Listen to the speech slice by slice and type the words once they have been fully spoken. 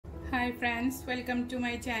Hi friends, welcome to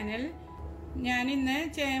my channel. ഞാൻ ഇന്ന്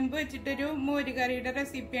ചേമ്പ് വെച്ചിട്ടൊരു മോര് കറിയുടെ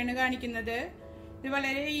റെസിപ്പിയാണ് കാണിക്കുന്നത്. ഇത്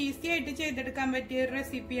വളരെ ഈസി ആയിട്ട് ചെയ്തെടുക്കാൻ പറ്റിയ ഒരു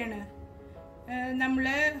റെസിപ്പിയാണ്. നമ്മൾ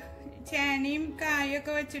ചേനയും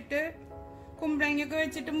കായൊക്കെ വെച്ചിട്ട് കുമ്പളങ്ങയൊക്കെ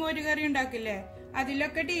വെച്ചിട്ട് മോര് കറി ഉണ്ടാക്കില്ലേ,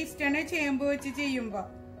 അതിലൊക്കെ ടേസ്റ്റാണ് ചേമ്പ് വെച്ച് ചെയ്യുമ്പോൾ.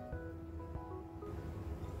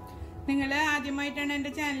 നിങ്ങൾ ആദ്യമായിട്ടാണ്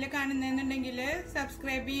എൻ്റെ ചാനൽ കാണുന്നതെന്നുണ്ടെങ്കിൽ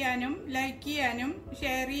സബ്സ്ക്രൈബ് ചെയ്യാനും ലൈക്ക് ചെയ്യാനും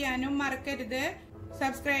ഷെയർ ചെയ്യാനും മറക്കരുത്.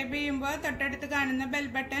 സബ്സ്ക്രൈബ് ചെയ്യുമ്പോൾ തൊട്ടടുത്ത് കാണുന്ന ബെൽ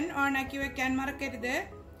ബട്ടൺ ഓൺ ആക്കി വെക്കാൻ മറക്കരുത്.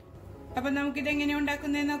 അപ്പൊ നമുക്കിത് എങ്ങനെ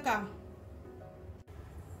ഉണ്ടാക്കുന്നതെന്ന് നോക്കാം.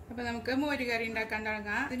 അപ്പൊ നമുക്ക് മോര് കറി ഉണ്ടാക്കാൻ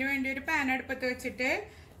തുടങ്ങാം. അതിനു വേണ്ടി ഒരു പാൻ അടുപ്പത്ത് വെച്ചിട്ട്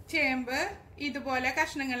ചേമ്പ് ഇതുപോലെ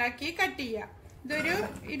കഷ്ണങ്ങളാക്കി കട്ട് ചെയ്യുക. ഇതൊരു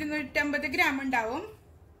 250 ഗ്രാം ഉണ്ടാവും.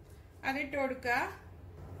 അതിട്ട് കൊടുക്കുക.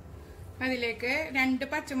 അതിലേക്ക്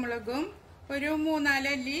 2 പച്ചമുളകും ഒരു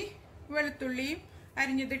 3-4 അല്ലി വെളുത്തുള്ളിയും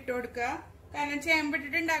അരിഞ്ഞതിട്ട് കൊടുക്കുക. കാരണം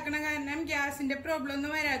ചേമ്പിട്ടിട്ട് ഉണ്ടാക്കണ കാരണം ഗ്യാസിന്റെ പ്രോബ്ലം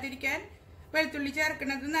ഒന്നും വരാതിരിക്കാൻ വെളുത്തുള്ളി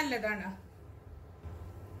ചേർക്കുന്നത് നല്ലതാണ്.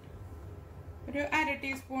 ഒരു 1/2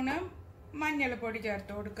 ടീസ്പൂണ് മഞ്ഞൾപ്പൊടി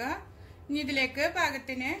ചേർത്ത് കൊടുക്കുക. ഇനി ഇതിലേക്ക്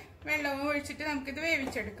പാകത്തിന് വെള്ളവും ഒഴിച്ചിട്ട് നമുക്കിത്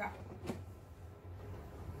വേവിച്ചെടുക്കാം.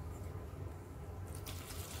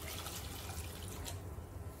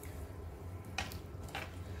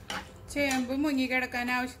 ചേമ്പ് മുങ്ങി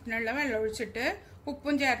കിടക്കാൻ ആവശ്യത്തിനുള്ള വെള്ളം ഒഴിച്ചിട്ട്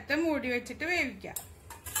ഉപ്പും ചേർത്ത് മൂടി വെച്ചിട്ട് വേവിക്കാം.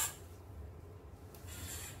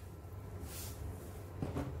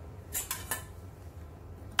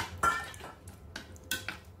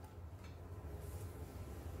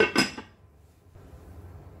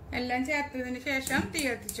 എല്ലാം ചേർത്തതിന് ശേഷം തീ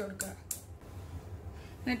കത്തിച്ചു കൊടുക്കുക.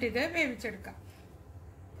 എന്നിട്ടിത് വേവിച്ചെടുക്കാം.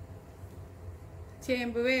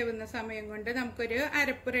 ചേമ്പ് വേവുന്ന സമയം കൊണ്ട് നമുക്കൊരു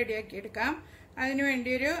അരപ്പ് റെഡിയാക്കി എടുക്കാം. അതിനുവേണ്ടി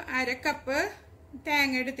ഒരു 1/2 കപ്പ്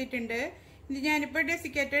തേങ്ങ എടുത്തിട്ടുണ്ട്. ഇത് ഞാനിപ്പോൾ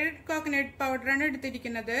ഡെസിക്കേറ്റഡ് കോക്കനട്ട് പൗഡറാണ്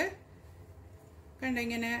എടുത്തിരിക്കുന്നത്.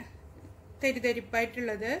 കണ്ടിങ്ങനെ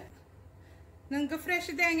തരിതരിപ്പായിട്ടുള്ളത്. നിങ്ങൾക്ക്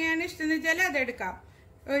ഫ്രഷ് തേങ്ങയാണ് ഇഷ്ടമെന്ന് വെച്ചാൽ അതെടുക്കാം.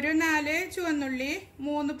 ഒരു 4 ചുവന്നുള്ളി,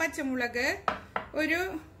 3 പച്ചമുളക്, ഒരു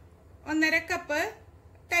 1/2 കപ്പ്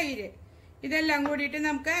തൈര്, ഇതെല്ലാം കൂടിയിട്ട്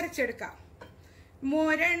നമുക്ക് അരച്ചെടുക്കാം.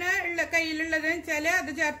 മോരാണ് കയ്യിലുള്ളത് വെച്ചാൽ അത്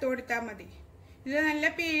ചേർത്ത് കൊടുത്താൽ മതി. ഇത് നല്ല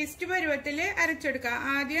പേസ്റ്റ് പരുവത്തിൽ അരച്ചെടുക്കാം.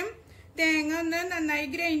 ആദ്യം തേങ്ങ ഒന്ന് നന്നായി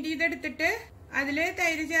ഗ്രൈൻഡ് ചെയ്തെടുത്തിട്ട് അതിൽ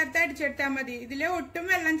തൈര് ചേർത്ത് അടിച്ചെടുത്താൽ മതി. ഇതിൽ ഒട്ടും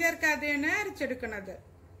വെള്ളം ചേർക്കാതെയാണ് അരച്ചെടുക്കുന്നത്.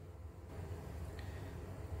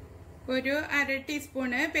 ഒരു 1/2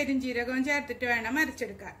 ടീസ്പൂണ് പെരിഞ്ജീരകവും ചേർത്തിട്ട് വേണം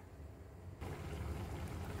അരച്ചെടുക്കാൻ.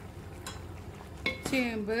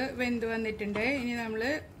 ചേമ്പ് വെന്ത് വന്നിട്ടുണ്ട്. ഇനി നമ്മൾ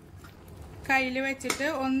കയ്യിൽ വെച്ചിട്ട്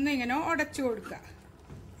ഒന്നിങ്ങനെ ഉടച്ചു കൊടുക്കുക.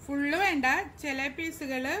 ഫുള്ള് വേണ്ട, ചില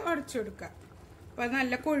പീസുകൾ ഉടച്ചു കൊടുക്കുക. അപ്പോൾ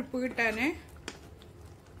നല്ല കൊഴുപ്പ് കിട്ടാൻ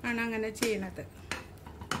ആണ് അങ്ങനെ ചെയ്യണത്.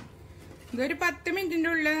 ഇതൊരു 10 മിനിറ്റിൻ്റെ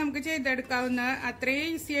ഉള്ളിൽ നമുക്ക് ചെയ്തെടുക്കാവുന്ന അത്രയും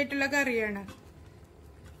ഈസി ആയിട്ടുള്ള കറിയാണ്.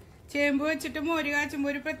 ചേമ്പ് വെച്ചിട്ട് മോര്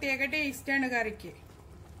കാച്ചുമ്പോൾ ഒരു പ്രത്യേക ടേസ്റ്റാണ് കറിക്ക്.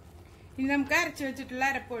 ഇനി നമുക്ക് അരച്ച് വെച്ചിട്ടുള്ള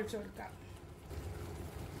അരപ്പ് ഒഴിച്ചു കൊടുക്കാം.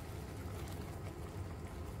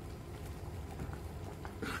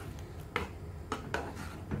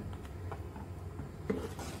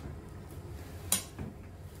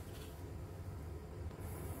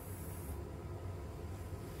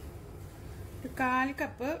 ഒരു 1/4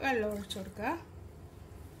 കപ്പ് വെള്ളം ഒഴിച്ചു കൊടുക്കുക.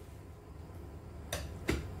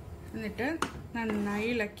 എന്നിട്ട് നന്നായി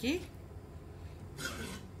ഇളക്കി,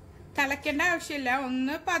 തിളയ്ക്കേണ്ട ആവശ്യമില്ല,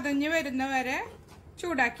 ഒന്ന് പതഞ്ഞ് വരുന്ന വരെ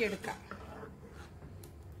ചൂടാക്കിയെടുക്കാം.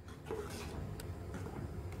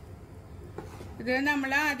 ഇത്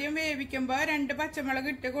നമ്മൾ ആദ്യം വേവിക്കുമ്പോൾ 2 പച്ചമുളക്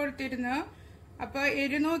ഇട്ട് കൊടുത്തിരുന്നു. അപ്പോൾ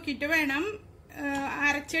എരി നോക്കിയിട്ട് വേണം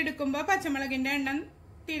അരച്ചെടുക്കുമ്പോൾ പച്ചമുളകിന്റെ എണ്ണം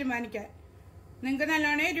തീരുമാനിക്കാൻ. നിങ്ങൾക്ക്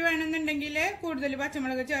നല്ലോണം എരി വേണമെന്നുണ്ടെങ്കിൽ കൂടുതൽ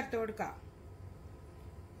പച്ചമുളക് ചേർത്ത് കൊടുക്കാം.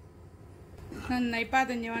 നന്നായി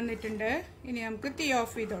പതഞ്ഞ് വന്നിട്ടുണ്ട്. ഇനി നമുക്ക് തീ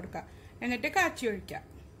ഓഫ് ചെയ്ത് കൊടുക്കാം. എന്നിട്ട് കാച്ചി ഒഴിക്കാം.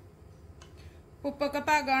 ഉപ്പൊക്കെ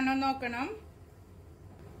പാകമാണോ നോക്കണം.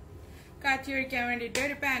 കാച്ചി ഒഴിക്കാൻ വേണ്ടിയിട്ട്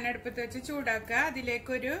ഒരു പാൻ അടുപ്പത്ത് വെച്ച് ചൂടാക്കുക.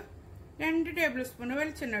 അതിലേക്കൊരു 2 ടേബിൾ സ്പൂൺ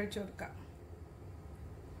വെളിച്ചെണ്ണ ഒഴിച്ചു കൊടുക്കാം.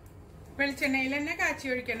 വെളിച്ചെണ്ണയിൽ തന്നെ കാച്ചി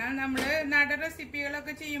ഒഴിക്കണം. നമ്മൾ നാടൻ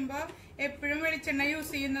റെസിപ്പികളൊക്കെ ചെയ്യുമ്പോൾ എപ്പോഴും വെളിച്ചെണ്ണ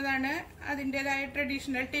യൂസ് ചെയ്യുന്നതാണ് അതിൻ്റെതായ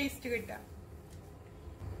ട്രഡീഷണൽ ടേസ്റ്റ് കിട്ടുക.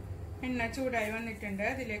 എണ്ണ ചൂടായി വന്നിട്ടുണ്ട്.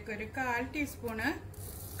 അതിലേക്ക് ഒരു 1/4 ടീസ്പൂണ്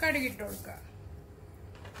കടുകിട്ട് കൊടുക്കുക.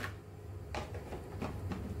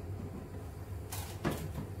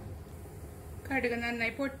 കടുക്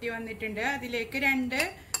നന്നായി പൊട്ടി വന്നിട്ടുണ്ട്. അതിലേക്ക് 2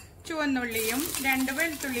 ചുവന്നുള്ളിയും 2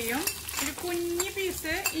 വെളുത്തുള്ളിയും ഒരു കുഞ്ഞു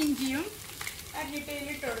പീസ് ഇഞ്ചിയും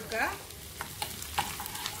അരിഞ്ഞിട്ടയിലിട്ട് കൊടുക്കുക.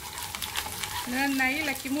 നന്നായി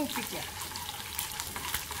ഇളക്കി മൂപ്പിക്കുക.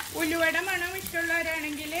 ഉലുവയുടെ മണം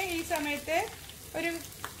ഇഷ്ടമുള്ളവരാണെങ്കിൽ ഈ സമയത്ത് ഒരു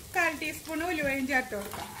 1/4 ടീസ്പൂൺ ഉലുവയും ചേർത്ത്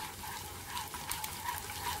കൊടുക്കാം.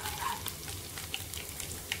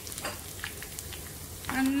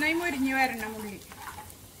 നന്നായി മുരിഞ്ഞ് വരണം ഉള്ളി.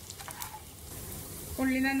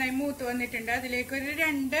 ഉള്ളി നന്നായി മൂത്ത് വന്നിട്ടുണ്ട്. അതിലേക്ക് ഒരു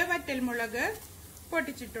 2 വറ്റൽമുളക്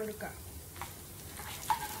പൊട്ടിച്ചിട്ട് കൊടുക്കാം.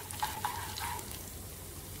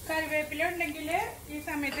 കറിവേപ്പില ഉണ്ടെങ്കിൽ ഈ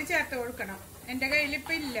സമയത്ത് ചേർത്ത് കൊടുക്കണം. എൻ്റെ കയ്യിൽ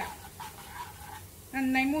ഇപ്പം ഇല്ല.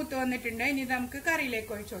 നന്നായി മൂത്ത് വന്നിട്ടുണ്ട്. ഇനി നമുക്ക്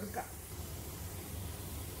കറിയിലേക്ക് ഒഴിച്ചു കൊടുക്കാം.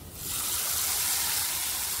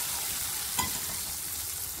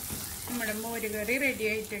 നമ്മുടെ മോരുകറി റെഡി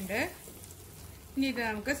ആയിട്ടുണ്ട്. ഇനി ഇത്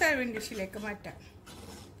നമുക്ക് സർവിംഗ് ഡിഷിലേക്ക് മാറ്റാം.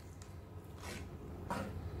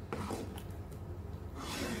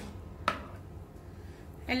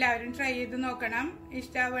 എല്ലാവരും ട്രൈ ചെയ്ത് നോക്കണം.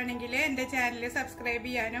 ഇഷ്ടമാവുകയാണെങ്കിൽ എൻ്റെ ചാനൽ സബ്സ്ക്രൈബ്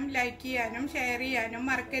ചെയ്യാനും ലൈക്ക് ചെയ്യാനും ഷെയർ ചെയ്യാനും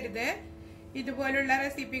മറക്കരുത്. ഇതുപോലുള്ള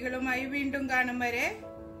റെസിപ്പികളുമായി വീണ്ടും കാണും വരെ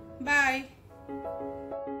ബൈ.